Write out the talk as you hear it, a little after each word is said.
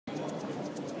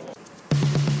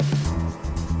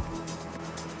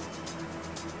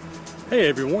Hey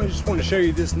everyone, I just want to show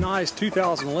you this nice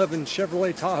 2011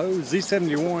 Chevrolet Tahoe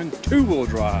Z71 two-wheel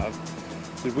drive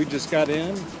that we just got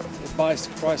in at Bice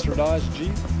Chrysler Dodge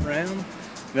Jeep Ram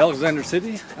in Alexander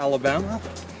City, Alabama.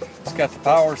 It's got the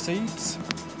power seats,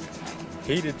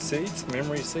 heated seats,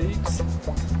 memory seats,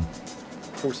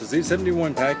 of course the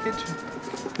Z71 package.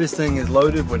 This thing is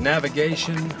loaded with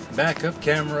navigation, backup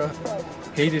camera,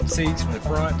 heated seats from the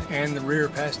front and the rear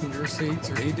passenger seats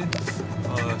are heated.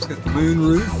 It's got the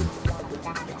moonroof.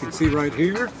 You can see right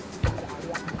here.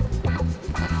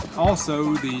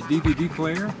 Also the DVD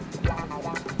player,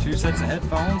 2 sets of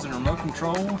headphones and remote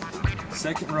control,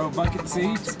 second row bucket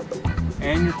seats,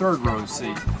 and your third row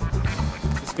seat.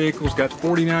 This vehicle's got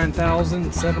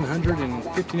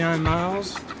 49,759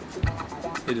 miles.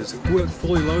 It is equipped,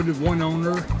 fully loaded, one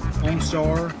owner,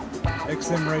 OnStar,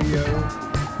 XM radio,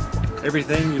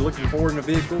 everything you're looking for in a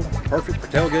vehicle. Perfect for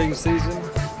tailgating season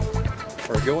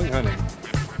or going hunting.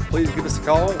 Please give us a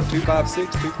call at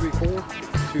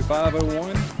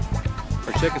 256-234-2501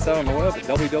 or check us out on the web at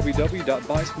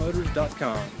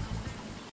www.bicemotors.com.